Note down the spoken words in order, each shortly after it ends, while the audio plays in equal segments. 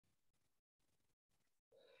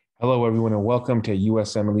Hello, everyone, and welcome to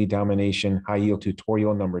USMLE Domination High Yield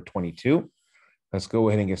Tutorial number 22. Let's go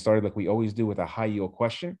ahead and get started like we always do with a high yield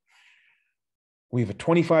question. We have a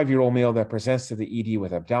 25-year-old male that presents to the ED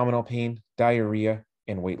with abdominal pain, diarrhea,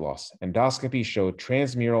 and weight loss. Endoscopy showed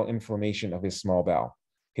transmural inflammation of his small bowel.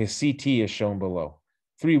 His CT is shown below.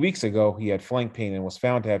 3 weeks ago, he had flank pain and was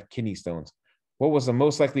found to have kidney stones. What was the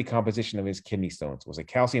most likely composition of his kidney stones? Was it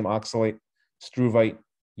calcium oxalate, struvite,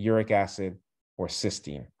 uric acid, or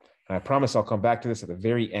cysteine? And I promise I'll come back to this at the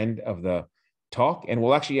very end of the talk. And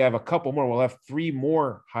we'll actually have a couple more. We'll have 3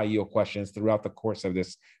 more high yield questions throughout the course of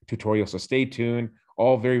this tutorial. So stay tuned,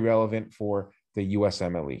 all very relevant for the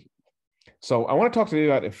USMLE. So I want to talk to you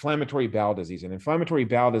about inflammatory bowel disease. And inflammatory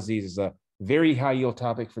bowel disease is a very high yield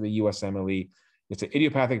topic for the USMLE. It's an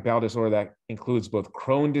idiopathic bowel disorder that includes both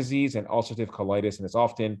Crohn disease and ulcerative colitis. And it's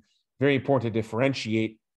often very important to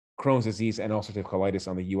differentiate Crohn's disease and ulcerative colitis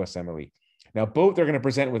on the USMLE. Now, both are going to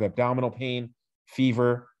present with abdominal pain,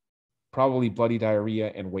 fever, probably bloody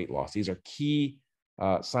diarrhea, and weight loss. These are key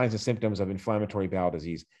signs and symptoms of inflammatory bowel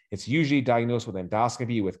disease. It's usually diagnosed with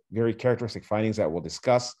endoscopy with very characteristic findings that we'll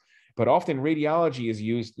discuss, but often radiology is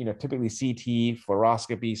used, typically CT,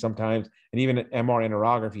 fluoroscopy sometimes, and even MR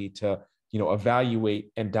enterography to,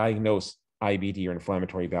 evaluate and diagnose IBD or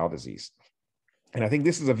inflammatory bowel disease. And I think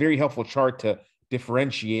this is a very helpful chart to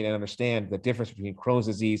differentiate and understand the difference between Crohn's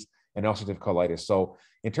disease and ulcerative colitis. So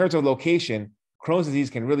in terms of location, Crohn's disease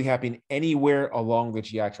can really happen anywhere along the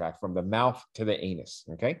GI tract, from the mouth to the anus,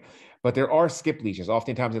 okay? But there are skip lesions.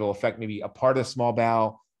 Oftentimes it'll affect maybe a part of the small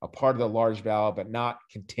bowel, a part of the large bowel, but not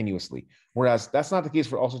continuously. Whereas that's not the case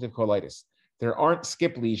for ulcerative colitis. There aren't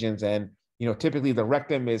skip lesions, and typically the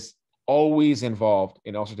rectum is always involved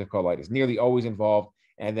in ulcerative colitis, nearly always involved,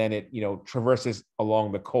 and then it traverses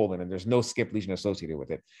along the colon, and there's no skip lesion associated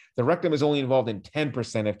with it. The rectum is only involved in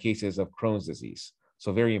 10% of cases of Crohn's disease,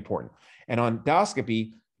 so very important. And on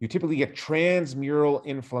endoscopy, you typically get transmural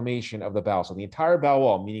inflammation of the bowel. So the entire bowel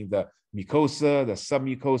wall, meaning the mucosa, the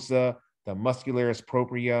submucosa, the muscularis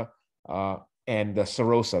propria, and the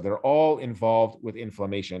serosa, they're all involved with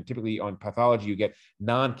inflammation. Typically on pathology, you get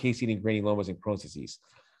non-caseating granulomas in Crohn's disease.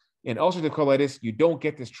 In ulcerative colitis, you don't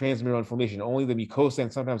get this transmural inflammation. Only the mucosa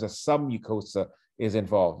and sometimes a submucosa is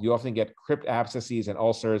involved. You often get crypt abscesses and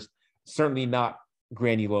ulcers, certainly not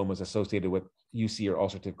granulomas associated with UC or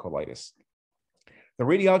ulcerative colitis. The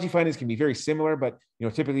radiology findings can be very similar, but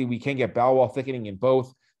typically we can get bowel wall thickening in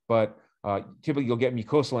both, but typically you'll get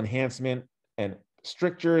mucosal enhancement, and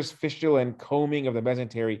strictures, fistula, and combing of the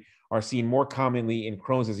mesentery are seen more commonly in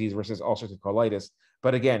Crohn's disease versus ulcerative colitis.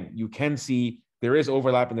 But again, you can see there is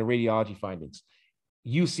overlap in the radiology findings.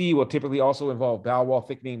 UC will typically also involve bowel wall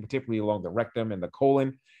thickening, particularly along the rectum and the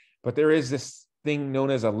colon. But there is this thing known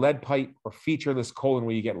as a lead pipe or featureless colon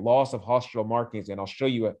where you get loss of haustral markings. And I'll show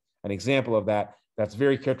you an example of that. That's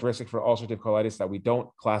very characteristic for ulcerative colitis that we don't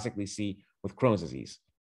classically see with Crohn's disease.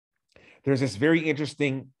 There's this very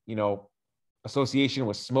interesting, association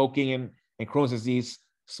with smoking and Crohn's disease.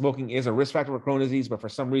 Smoking is a risk factor for Crohn's disease, but for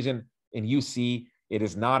some reason in UC, it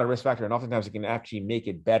is not a risk factor, and oftentimes it can actually make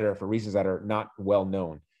it better for reasons that are not well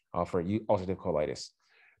known for ulcerative colitis.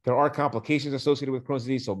 There are complications associated with Crohn's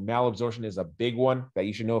disease, so malabsorption is a big one that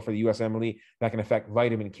you should know for the USMLE. That can affect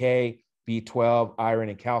vitamin K, B12, iron,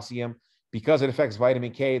 and calcium. Because it affects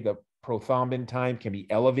vitamin K, the prothrombin time can be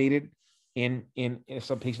elevated in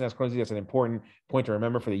some patient has Crohn's disease. That's an important point to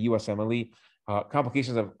remember for the USMLE.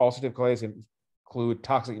 Complications of ulcerative colitis include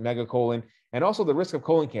toxic megacolon and also the risk of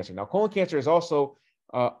colon cancer. Now, colon cancer is also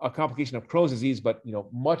a complication of Crohn's disease, but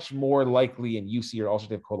much more likely in UC or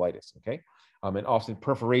ulcerative colitis. Okay, and often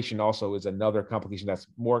perforation also is another complication that's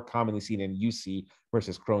more commonly seen in UC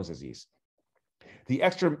versus Crohn's disease. The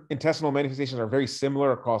extraintestinal manifestations are very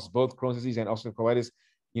similar across both Crohn's disease and ulcerative colitis.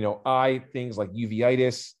 Things like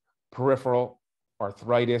uveitis, peripheral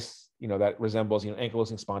arthritis, that resembles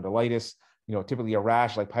ankylosing spondylitis. Typically a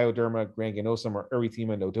rash like pyoderma gangrenosum or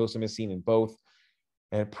erythema nodosum is seen in both.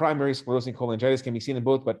 And primary sclerosing cholangitis can be seen in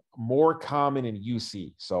both, but more common in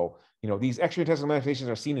UC. So, these extraintestinal manifestations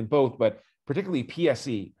are seen in both, but particularly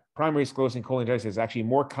PSC, primary sclerosing cholangitis, is actually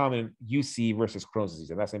more common in UC versus Crohn's disease.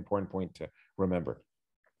 And that's an important point to remember.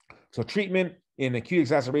 So treatment in acute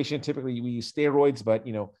exacerbation, typically we use steroids, but,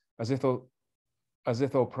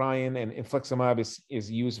 azathioprine and infliximab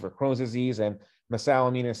is used for Crohn's disease, and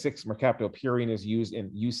mesalamine and 6-mercaptopurine is used in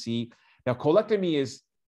UC. Now, colectomy is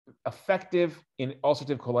effective in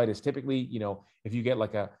ulcerative colitis. Typically, if you get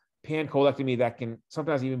like a pancolectomy, that can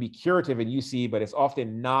sometimes even be curative in UC, but it's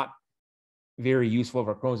often not very useful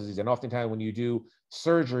for Crohn's disease. And oftentimes when you do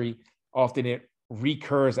surgery, often it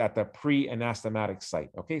recurs at the pre-anastomotic site.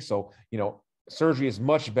 Okay, so surgery is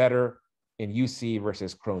much better in UC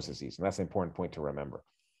versus Crohn's disease. And that's an important point to remember.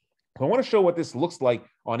 So I want to show what this looks like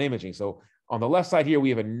on imaging. So on the left side here, we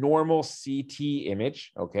have a normal CT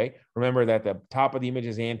image, okay? Remember that the top of the image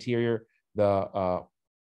is anterior, the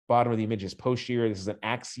bottom of the image is posterior. This is an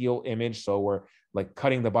axial image, so we're like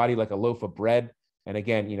cutting the body like a loaf of bread. And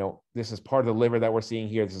again, you know, this is part of the liver that we're seeing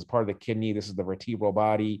here. This is part of the kidney. This is the vertebral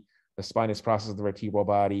body, the spinous process of the vertebral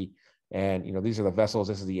body. And, you know, these are the vessels.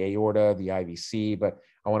 This is the aorta, the IVC. But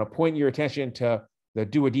I want to point your attention to the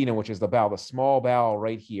duodenum, which is the bowel, the small bowel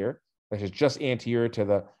right here, which is just anterior to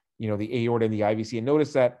the, you know, the aorta and the IVC. And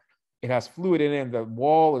notice that it has fluid in it, and the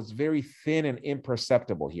wall is very thin and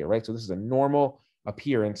imperceptible here, right? So this is a normal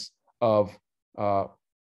appearance of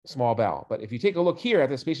small bowel. But if you take a look here at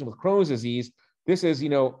this patient with Crohn's disease, this is, you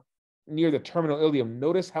know, near the terminal ileum.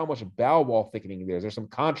 Notice how much bowel wall thickening there is. There's some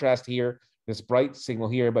contrast here, this bright signal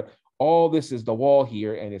here, but all this is the wall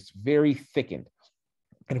here, and it's very thickened.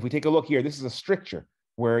 And if we take a look here, this is a stricture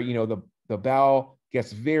where, you know, the bowel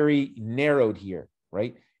gets very narrowed here,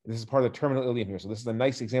 right? This is part of the terminal ileum here. So this is a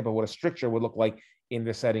nice example of what a stricture would look like in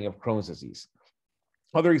the setting of Crohn's disease.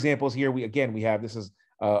 Other examples here, we have, this is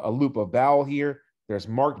a loop of bowel here. There's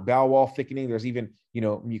marked bowel wall thickening. There's even, you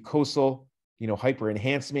know, mucosal, you know,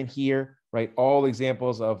 hyperenhancement here, right? All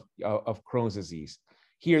examples of Crohn's disease.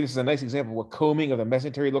 Here, this is a nice example of what combing of the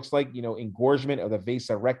mesentery looks like, you know, engorgement of the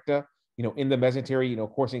vasa recta, you know, in the mesentery, you know,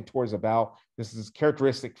 coursing towards the bowel. This is a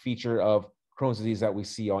characteristic feature of Crohn's disease that we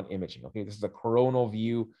see on imaging, okay? This is a coronal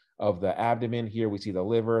view of the abdomen. Here we see the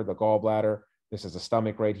liver, the gallbladder. This is the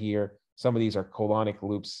stomach right here. Some of these are colonic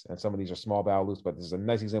loops, and some of these are small bowel loops, but this is a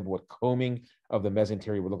nice example of what combing of the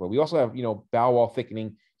mesentery would look like. We also have, you know, bowel wall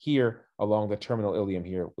thickening here along the terminal ileum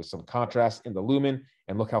here with some contrast in the lumen,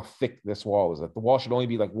 and look how thick this wall is. The wall should only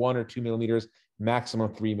be like 1 or 2 millimeters,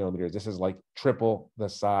 maximum 3 millimeters. This is like triple the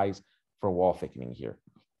size for wall thickening here.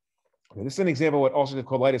 Okay, this is an example of what ulcerative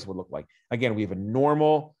colitis would look like. Again, we have a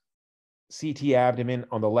normal CT abdomen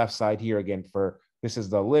on the left side here. Again, this is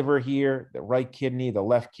the liver here, the right kidney, the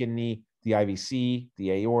left kidney, the IVC,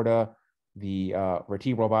 the aorta, the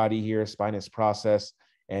vertebral body here, spinous process.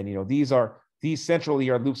 And, you know, these centrally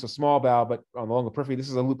are loops of small bowel, but along the periphery, this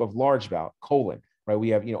is a loop of large bowel, colon, right? We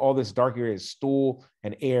have, you know, all this dark area is stool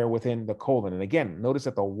and air within the colon. And again, notice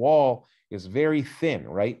that the wall is very thin,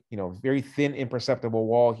 right? You know, very thin, imperceptible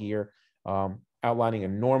wall here, outlining a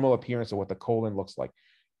normal appearance of what the colon looks like.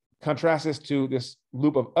 Contrast this to this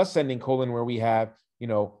loop of ascending colon where we have, you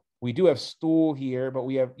know, we do have stool here, but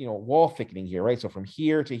we have, you know, wall thickening here, right? So from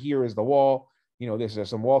here to here is the wall. You know, there's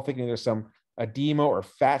some wall thickening. There's some edema or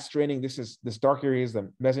fat straining. This dark area is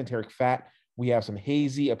the mesenteric fat. We have some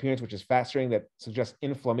hazy appearance, which is fat straining that suggests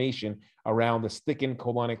inflammation around this thickened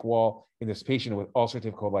colonic wall in this patient with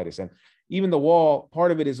ulcerative colitis. And even the wall,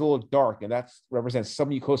 part of it is a little dark, and that represents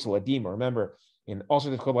submucosal edema. Remember, in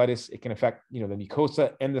ulcerative colitis, it can affect, you know, the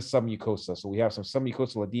mucosa and the submucosa. So we have some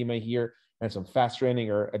submucosal edema here and some fat straining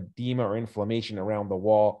or edema or inflammation around the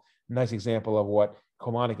wall. Nice example of what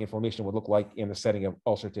colonic inflammation would look like in the setting of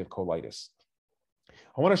ulcerative colitis.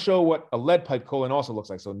 I want to show what a lead pipe colon also looks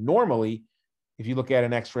like. So normally, if you look at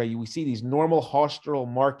an X-ray, we see these normal haustral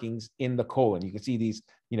markings in the colon. You can see these,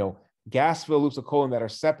 you know, gas-filled loops of colon that are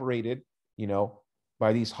separated, you know,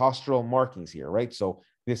 by these haustral markings here, right? So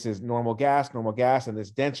this is normal gas, and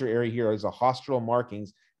this denser area here is the haustral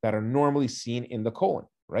markings that are normally seen in the colon,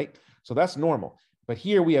 right? So that's normal. But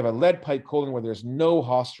here we have a lead pipe colon where there's no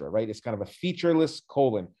haustra, right? It's kind of a featureless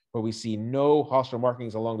colon where we see no haustral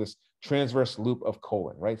markings along this transverse loop of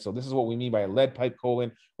colon, right? So this is what we mean by a lead pipe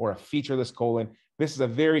colon or a featureless colon. This is a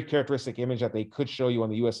very characteristic image that they could show you on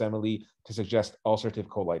the USMLE to suggest ulcerative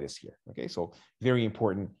colitis here, okay? So very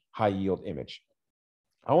important high yield image.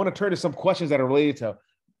 I want to turn to some questions that are related to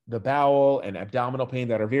the bowel and abdominal pain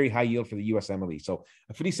that are very high yield for the USMLE. So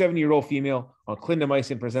a 57-year-old female on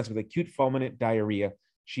clindamycin presents with acute fulminant diarrhea.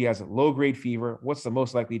 She has a low-grade fever. What's the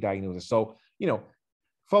most likely diagnosis? So, you know,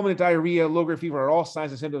 fulminant diarrhea, low-grade fever are all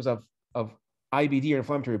signs and symptoms of IBD or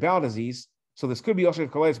inflammatory bowel disease. So this could be ulcerative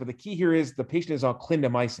colitis, but the key here is the patient is on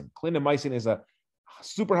clindamycin. Clindamycin is a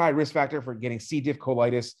super high risk factor for getting C. diff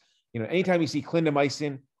colitis. You know, anytime you see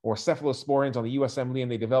clindamycin or cephalosporins on the USMLE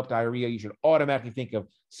and they develop diarrhea, you should automatically think of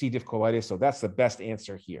C. diff colitis. So that's the best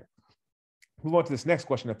answer here. Move on to this next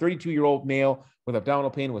question. A 32-year-old male with abdominal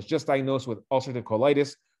pain was just diagnosed with ulcerative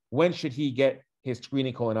colitis. When should he get his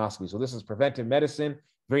screening colonoscopy? So this is preventive medicine,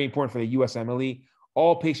 very important for the USMLE.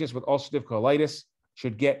 All patients with ulcerative colitis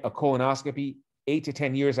should get a colonoscopy 8 to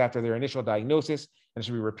 10 years after their initial diagnosis, and it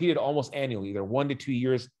should be repeated almost annually, either 1 to 2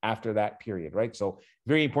 years after that period, right? So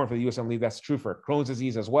very important for the USMLE. That's true for Crohn's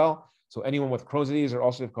disease as well. So anyone with Crohn's disease or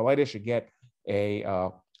ulcerative colitis should get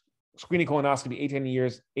a screening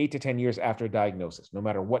colonoscopy 8 to 10 years after diagnosis, no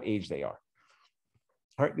matter what age they are.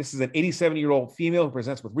 All right, this is an 87-year-old female who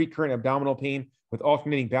presents with recurrent abdominal pain with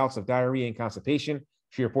alternating bouts of diarrhea and constipation.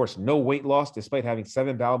 She reports no weight loss despite having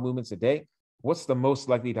 7 bowel movements a day. What's the most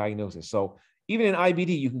likely diagnosis? So even in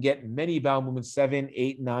IBD, you can get many bowel movements, 7,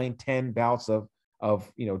 8, 9, 10 bouts of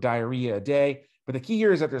diarrhea a day. But the key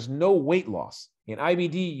here is that there's no weight loss. In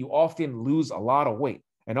IBD, you often lose a lot of weight,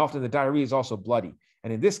 and often the diarrhea is also bloody.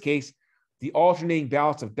 And in this case, the alternating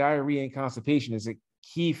bouts of diarrhea and constipation is a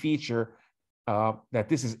key feature that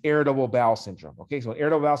this is irritable bowel syndrome. Okay, so in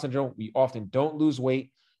irritable bowel syndrome, we often don't lose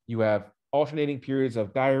weight. You have alternating periods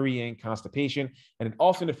of diarrhea and constipation, and it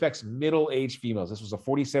often affects middle-aged females. This was a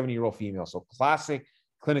 47-year-old female, so classic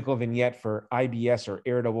clinical vignette for IBS or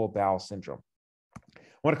irritable bowel syndrome. I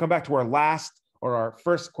want to come back to our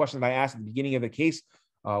first question that I asked at the beginning of the case,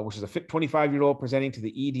 which is a 25-year-old presenting to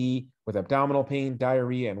the ED with abdominal pain,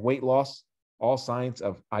 diarrhea, and weight loss, all signs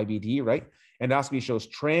of IBD, right? Endoscopy shows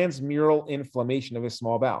transmural inflammation of his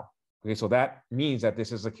small bowel. Okay, so that means that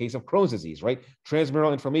this is a case of Crohn's disease, right?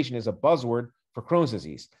 Transmural inflammation is a buzzword for Crohn's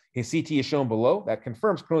disease. His CT is shown below. That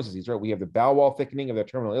confirms Crohn's disease, right? We have the bowel wall thickening of the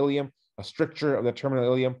terminal ileum, a stricture of the terminal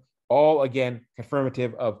ileum, all again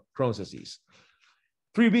confirmative of Crohn's disease.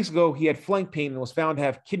 3 weeks ago, he had flank pain and was found to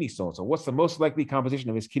have kidney stones. So what's the most likely composition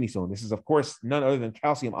of his kidney stone? This is, of course, none other than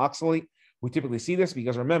calcium oxalate. We typically see this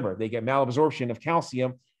because, remember, they get malabsorption of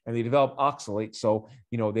calcium and they develop oxalate. So,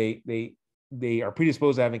 they are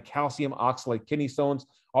predisposed to having calcium oxalate kidney stones.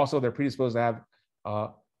 Also, they're predisposed to have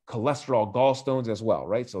cholesterol gallstones as well,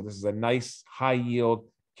 right? So this is a nice high yield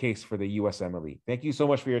case for the USMLE. Thank you so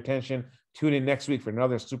much for your attention. Tune in next week for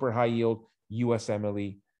another super high yield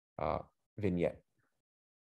USMLE vignette.